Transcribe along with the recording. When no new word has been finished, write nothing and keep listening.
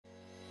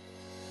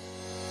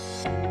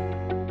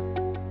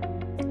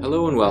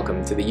Hello and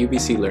welcome to the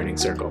UBC Learning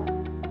Circle.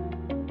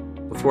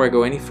 Before I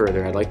go any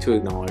further, I'd like to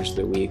acknowledge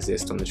that we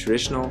exist on the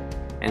traditional,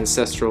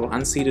 ancestral,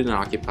 unceded and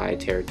occupied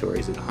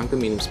territories of the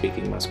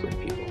Hunkaminam-speaking Musqueam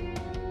people.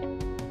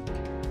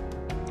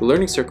 The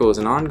Learning Circle is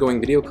an ongoing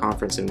video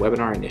conference and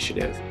webinar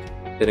initiative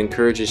that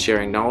encourages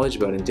sharing knowledge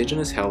about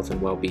Indigenous health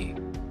and well-being.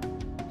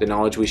 The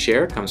knowledge we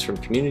share comes from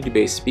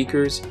community-based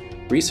speakers,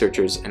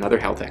 researchers, and other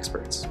health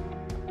experts.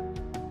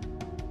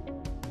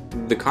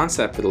 The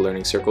concept for the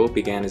Learning Circle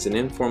began as an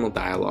informal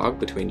dialogue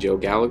between Joe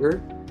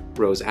Gallagher,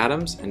 Rose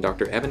Adams, and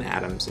Dr. Evan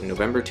Adams in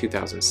November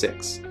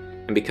 2006.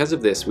 And because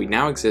of this, we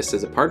now exist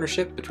as a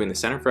partnership between the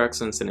Center for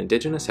Excellence in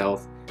Indigenous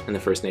Health and the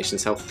First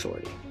Nations Health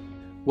Authority.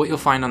 What you'll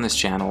find on this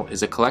channel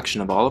is a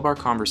collection of all of our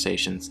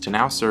conversations to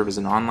now serve as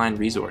an online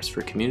resource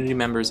for community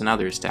members and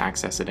others to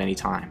access at any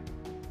time.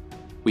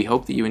 We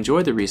hope that you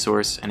enjoy the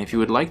resource, and if you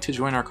would like to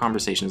join our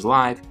conversations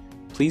live,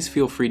 please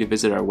feel free to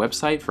visit our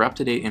website for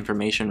up-to-date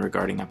information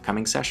regarding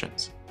upcoming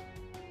sessions.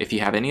 If you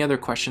have any other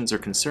questions or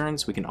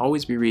concerns, we can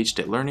always be reached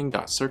at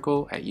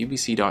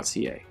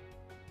learning.circle@ubc.ca.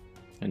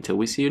 Until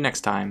we see you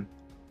next time,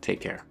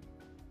 take care.